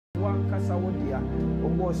ankasa wo dia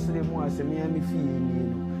obo sire mu asemi ami fie ni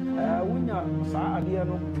no wonya saa ade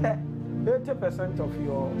no pe 80% of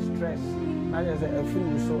your stress na just a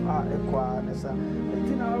free so ekwa na sa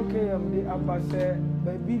entina okay am di abase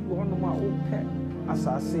baby hono ma wo pe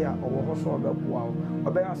asase a owo ho so obeboa wo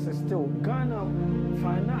obe assist o Ghana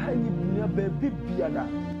fina hayi bia baby biada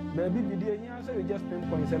baby bi dey here say we just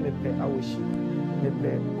pinpoint say me pe awoshi me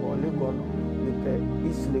pe ko Legon me pe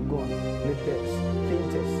East Legon me pe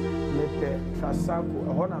Quintes me pe Trasaco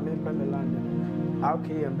ho na me pe me land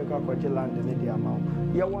okay and beka ko land ne dia ma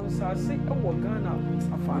ya won sa se e wo Ghana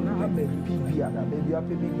afana ha baby biada baby ape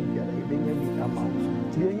baby biada e benya bi ama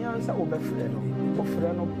dey here say obefre no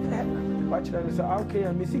pe watching and say okay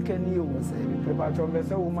and misika ni o prepare be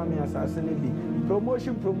say woman me asase ne bi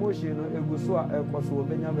promotion no eguso a ekoso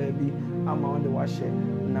obenya baby ama on the washe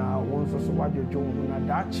na won so wadwojo na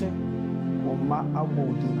dache oma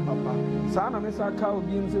abodi papa sana me sa ka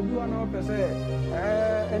obi nse bi na opese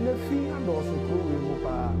enefi adoso ko we mo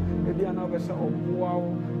pa e bi na opese oboa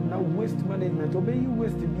na waste management obeyi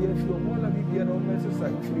waste bi afi o mo la bi na o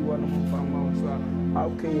message free one of farm so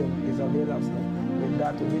okay is available with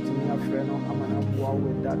that with me a friend no amana boa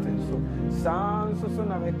with that and so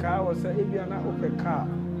na me ka wo say e bi na opeka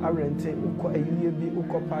arente uko ayie bi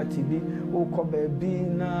uko party bi uko baby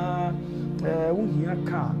na uhia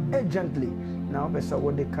car urgently na obesa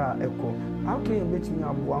wo de car eko how can you meet me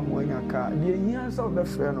aboa mo anya car the hia so be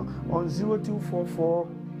frɛ no on 0244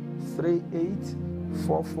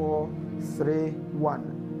 384431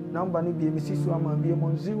 number ni bi emisi so ama bi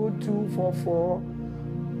on 0244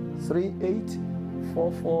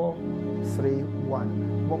 384431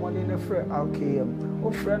 bomoni na frɛ RKM o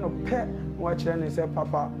frɛ no pɛ wa kyerɛ ne sɛ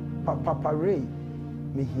papa Ray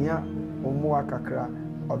me hia omo akakra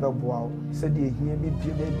obeboa sɛ de hia bi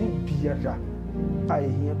biara ai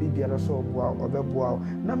hia bi biara so obeboa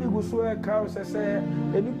na me go so e ka sɛ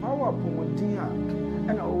eni power pomodin a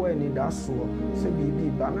ɛna wo ani da so sɛ bibi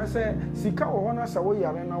ba na sɛ sika wo ho na sɛ wo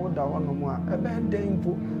yare na wo da ho no mu a ɛbɛ den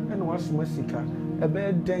mpo ɛna wasoma sika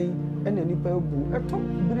ɛbɛ den ɛna nipa ebu ɛtɔ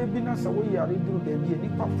bire bi na sɛ wo yare duru ba bi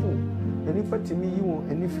nipa fo nipa timi yi won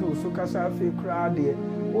ani fi so kasa afi kra de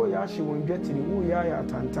wo ya hye won dwetiri wo ya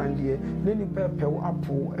tantan de ne nipa pew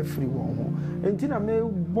apo afiri won ho enti na me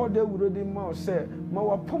boda wurodi ma se ma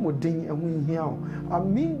wa pomodin ehun hia o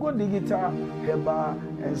Amingo Digital Herbal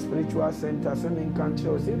and Spiritual Center se men kan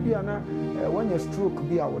kire o se bia na wanya stroke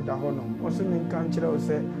bi a woda ho no o se men kan kire o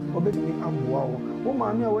se obetimi aboa wo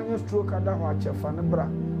ma me a wanya stroke ada ho achefa ne bra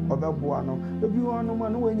obeboa no ebi ho no ma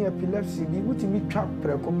no wanya epilepsy bi wutimi twa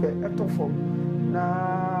prekope etofom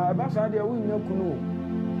na aba sa de wo nya kunu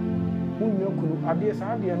ade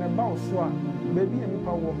sa ade na ba so a baby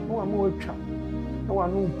nipa wo no ma watwa na wa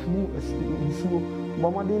no pu nsuo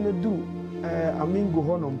bomade ne du Amingo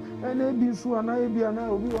honom na ebi nsuo na ebi na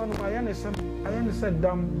obi honom ayane se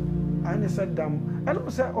dam and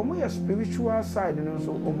also omo spiritual side no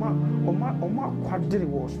so oma kwadiri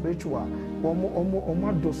wo spiritual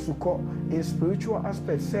omo dosuko in spiritual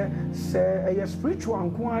aspect say spiritual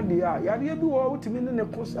nko ade a yare bi wo utimi ne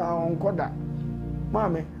kosa onkoda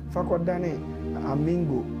mame fakodane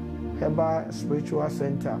Amingo Herbal Spiritual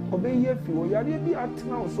Center obeye fi wo yare bi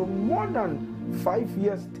atena so more than 5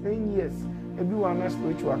 years 10 years ebi wana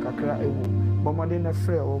spiritual kakra ewo bomade na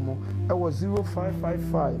frɛ omo ewo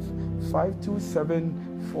 0555 527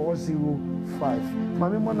 405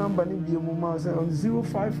 mame mo number ni bi mu ma say on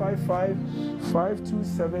 0555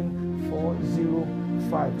 527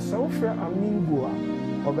 405 so frɛ Amingo a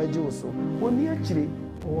obeje so woni akire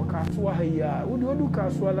o kasoa haya wodi odu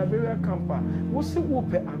kasoa Liberia campa wo se wo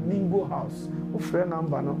pe Amingo house wo frɛ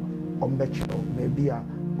number no ombechiro maybe a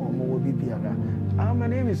omo wo bibiara. My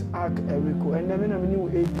name is Erico and I'm new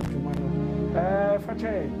age to man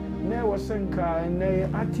fache ne wasenka ne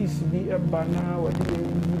artist bi e bana wodi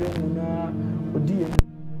muna odi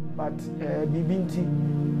but bibinti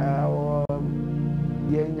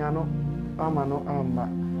ye nyano ama no amba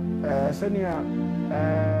senia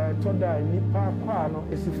toda nipa kwa no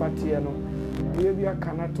esifatie no bi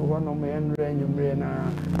akana to ho no me enre nyumre na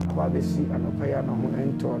ababesi anopaya no ho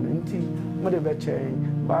ento no nti mo de be chen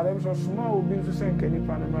barem so small obi so senka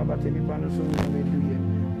nipa no ma bate nipa no so no me duye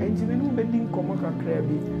enti me no be din komo kakra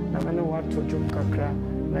bi na me ne wa to jom kakra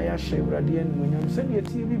na ya hye urade en munyam se de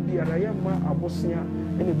tie bi biara ya ma abosia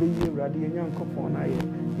ene be yi urade nyankopon na ye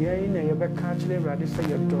na ye be ka kire urade se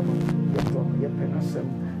ye do no ye penasem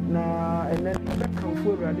na ene be kan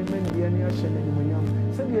fo urade man ye ne ahye na munyam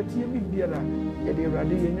se de tie bi biara ye de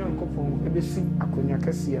urade ye nyankopon e be si akonya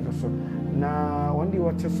kase no so na wonde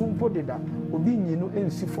wote sumpo deda obi nyinu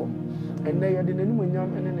ensi fom ene ye de nani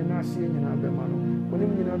munyam ene ne na ase nyina be ma no when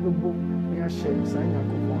you know the boom, near shame, sign up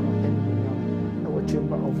on our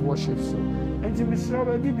chamber of worship. So, and to Miss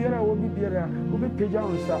Robert, be better, will be better, will be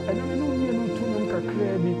pajamas, and I know you to them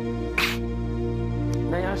clearly.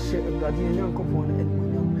 Now I share a guardian uncle on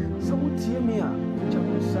and so would hear me out,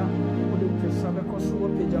 pajamas, would you preserve a cost of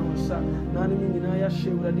pajamas, none of me, I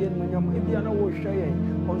share with the end when you're not sharing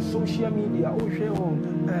on social media, or share on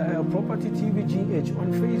Property TV GH,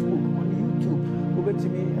 on Facebook, on YouTube. Over to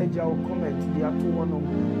me, a comment, the actual one.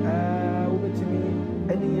 Over to me,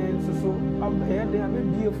 any answer. So, I'm here, there may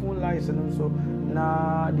be a phone license, so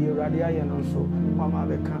now the radio and also,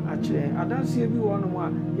 Mamma can actually. I don't see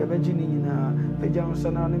everyone, you're Virginia in a pajamas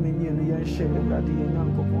and anime, and you share the radio and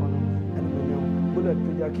Uncle Pono, and bullet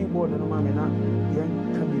with your keyboard and Mamma,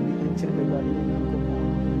 young can be into the radio and Uncle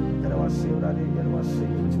Pono. And I was saying that I was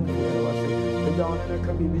saying to me, I was saying, the down and I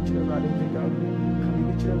can be with your radio, can be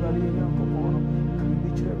with your radio and Uncle Pono.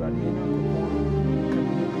 Everybody in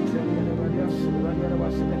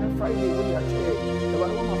and Friday when you are here,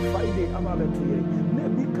 Friday about the 2 years.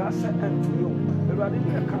 Maybe Casa and to you. Everybody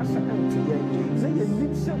near Casa and to you. Say you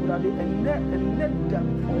need somebody and net that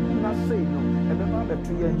not say no. And about the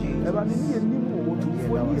 2 years. Everybody near Nemo to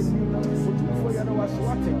 4 years. For you was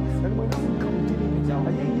watching. And when you come to me, I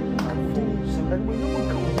hear you come to me. And when you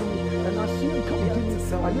come to me, and I see you come to me, I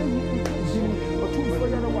hear you come to me. But 2 for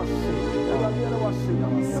you was saying. Everybody was saying,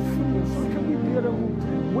 I'm free, so can we be able to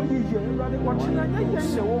when you hear everybody watching, I hear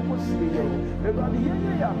you almost see everybody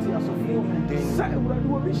here, as of you, say, what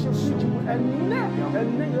will be so sweet, and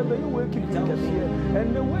then you work it here,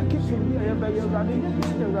 and the work is in here by your running,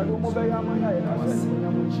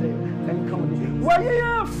 and come. Why you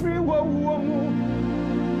are free, woman?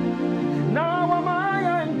 Now am I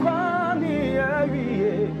and Kwani,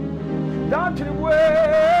 that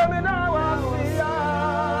way, and I was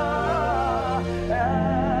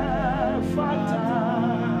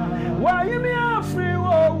why you me a free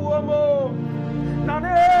woman?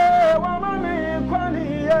 Nane woman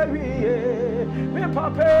kwani ewie me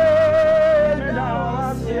papa me na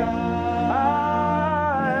wasia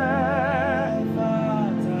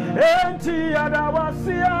enti ada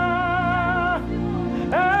wasia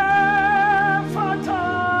fata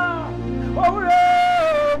ore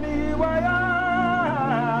mi waya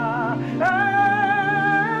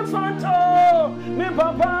fata me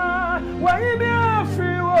papa why you me a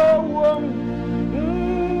free woman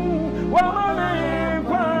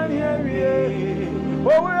kwani ewie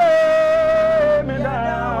owe me na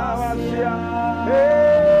wasia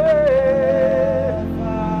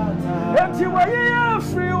enti why you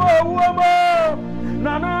free woman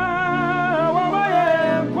nana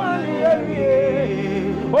woman kwani ewie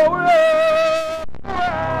owe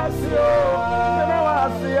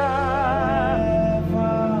wasia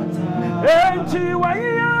enti why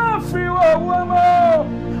you free woman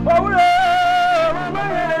owe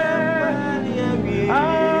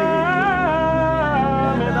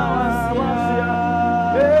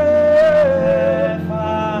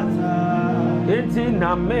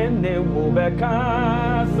na mene wo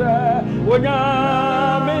bekasa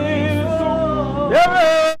wonyame so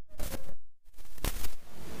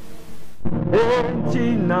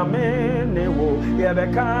enti na mene wo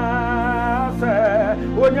bekasa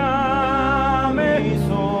wonyame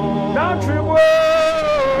so country wo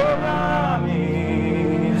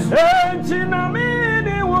enti na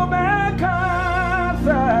mene wo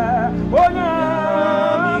bekasa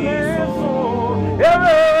wonyame so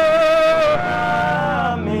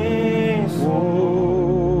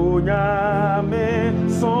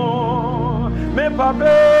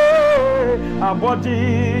Pape abodi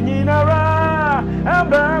nyinara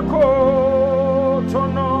abako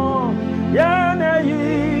tono yeyi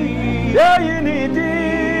ni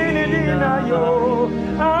dina yo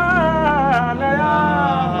anaya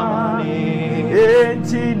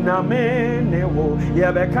enti na mene wo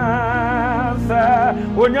yebekasa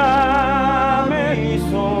onyame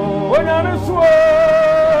so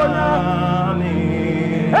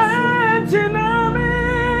enti na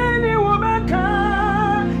mene wo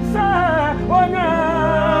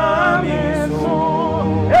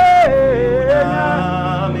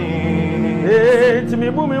me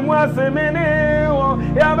bumi mwase mene o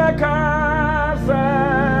ya bekasa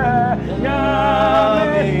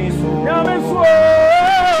nyame so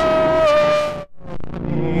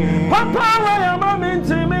papa wa ya mami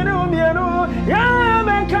ntimene umienu ya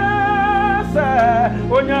bekasa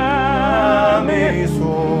onyame so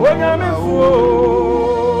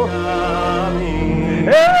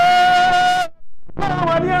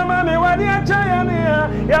wadi mami wadi achaya ni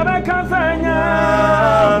ya bekasa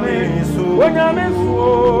onyame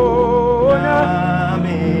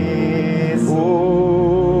so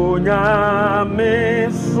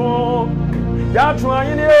Nyameso ya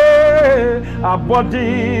twaine abodi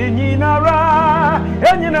nyinara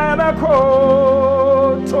enyina beko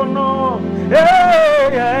tono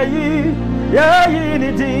yeyi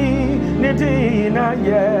nidi na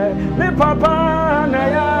ye me papa na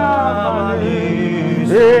ya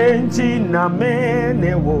enti na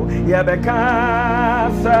menewo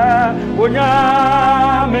yebekasa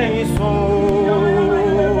Nyameso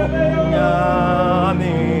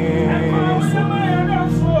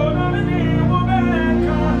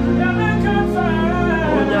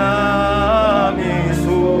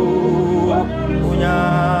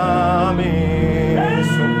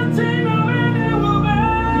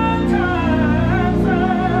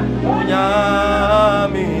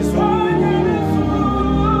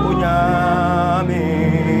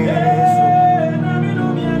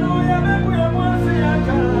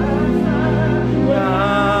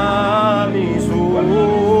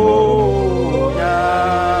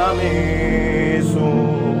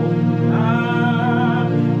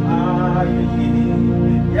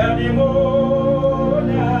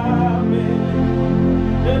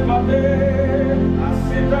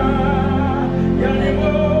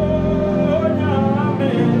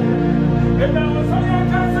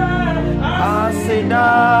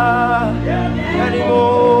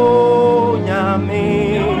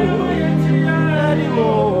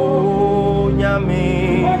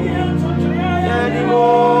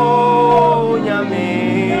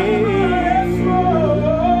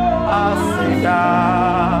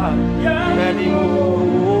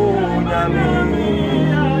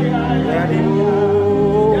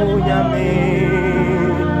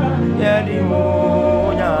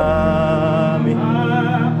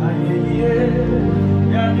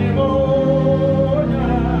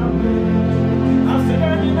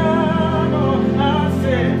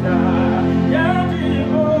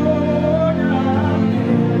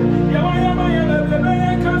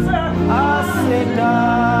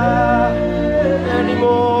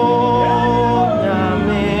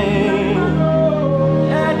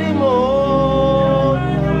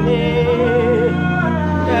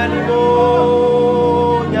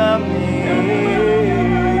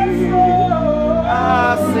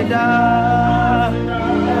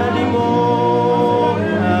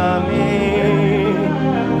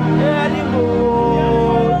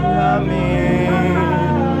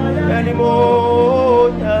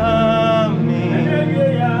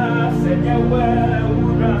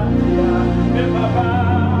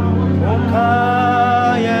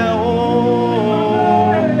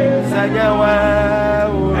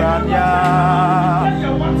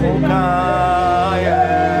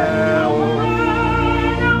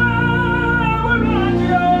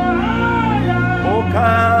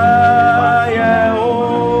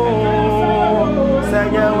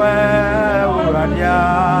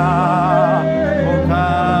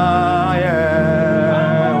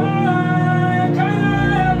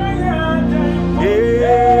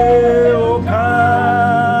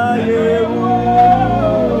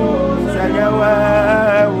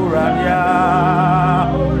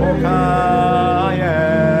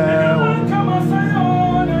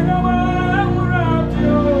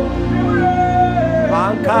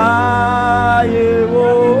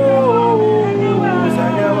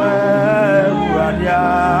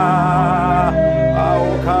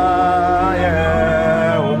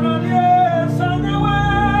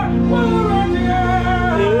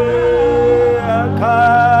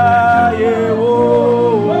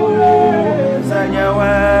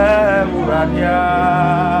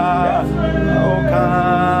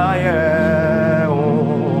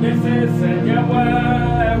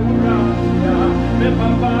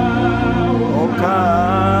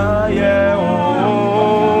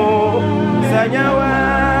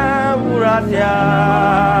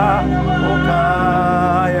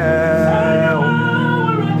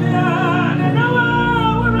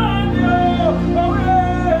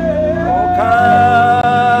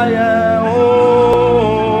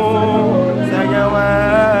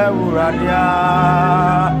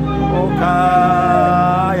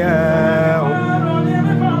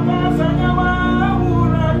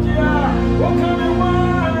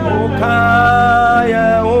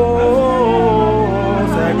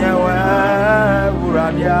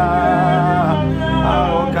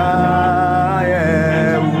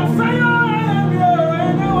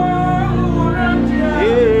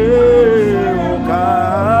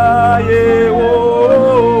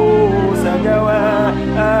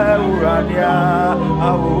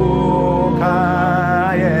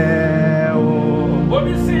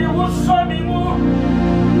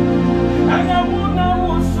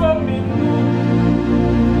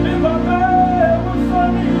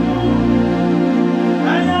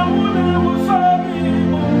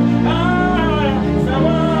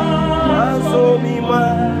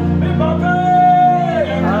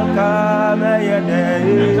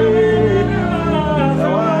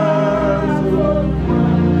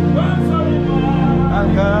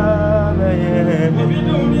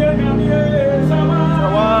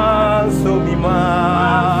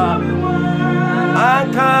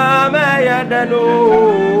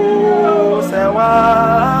sewa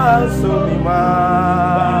sumima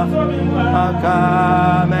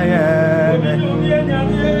akameyene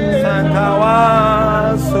sankawa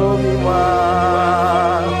sumima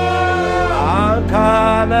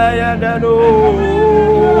akameyene no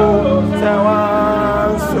sewa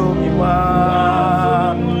sumima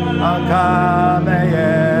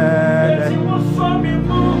akameyene.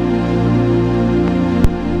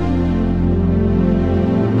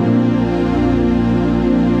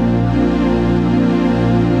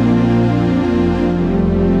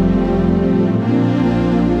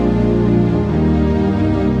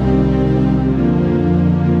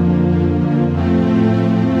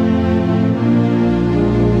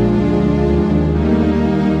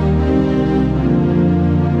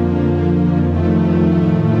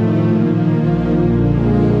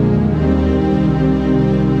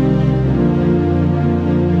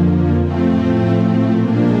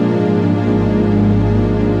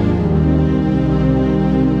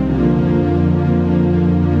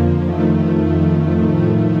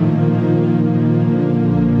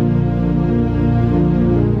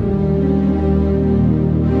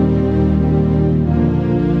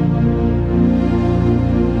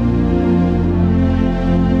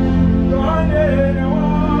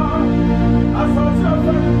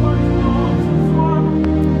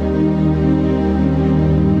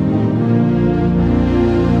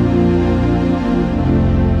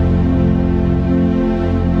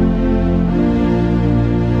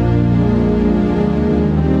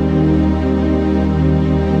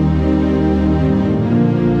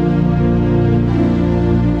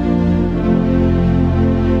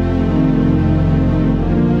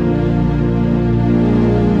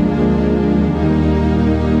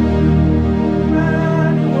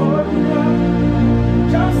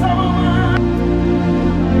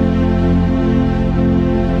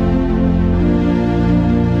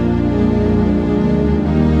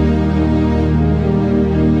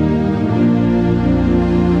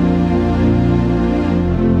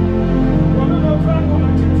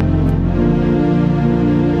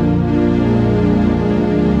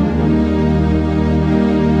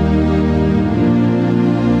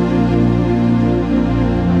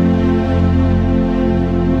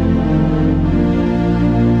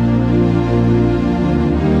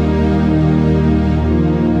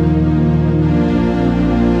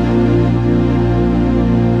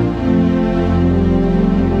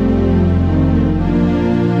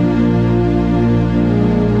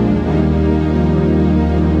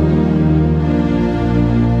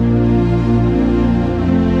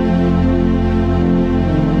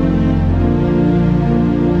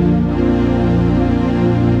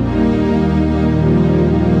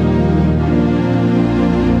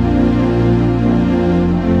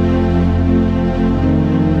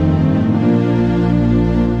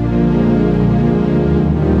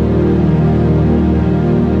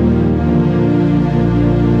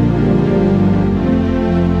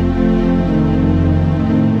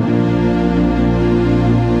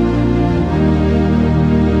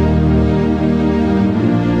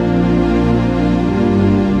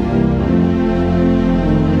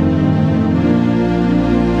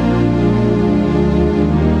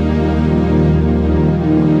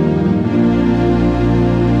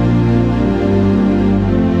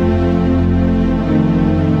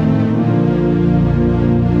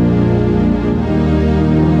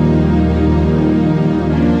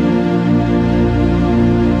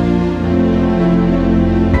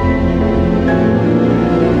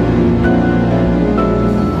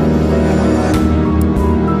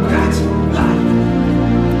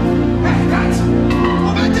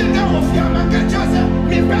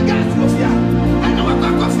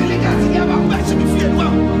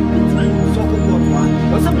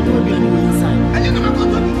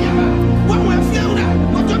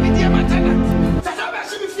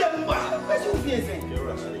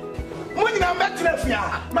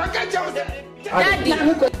 Daddy,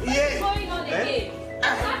 what's going on again?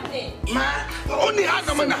 What's happening? Ma, only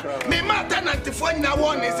Hanamana, me ma tenant the phone now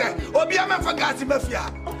one is Obiama Fagasi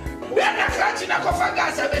Mafia.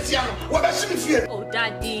 Oh,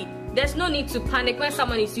 Daddy, there's no need to panic when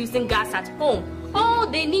someone is using gas at home. All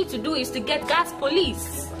they need to do is to get gas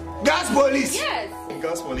police. Gas police? Yes.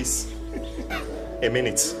 Gas police. A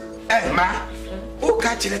minute. Eh, ma. Who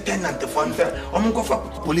catch the tenant the phone? I'm going for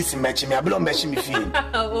police match me. I blow match me feel.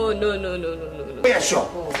 Oh, no. Yeah, sure.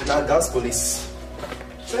 That gas police.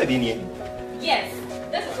 Yes,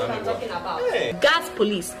 this is what I'm talking about. Hey. Gas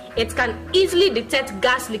police. It can easily detect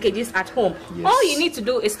gas leakages at home. Yes. All you need to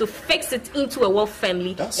do is to fix it into a wall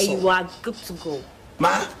family and you are good to go.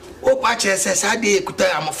 Ma, o pache se sa de ekuta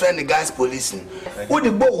am friend the gas police. O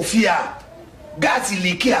de bo fear. Gas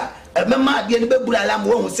leak here. E mema de ne be buru alarm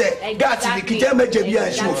wo hu se gas leak je ma je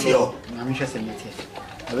bia shi ofio. Na me hwe se meti.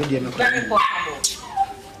 Awe de me ko.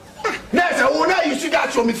 Na se wo na you see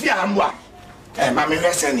that so me fear amwa. Ma me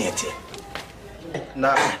hwe se ne ete.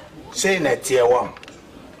 Na say na tie wo.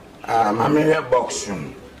 Ma me hwe box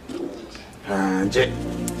room. Je.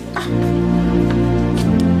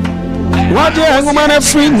 What do you want to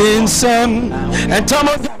free me, son? And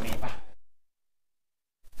Thomas.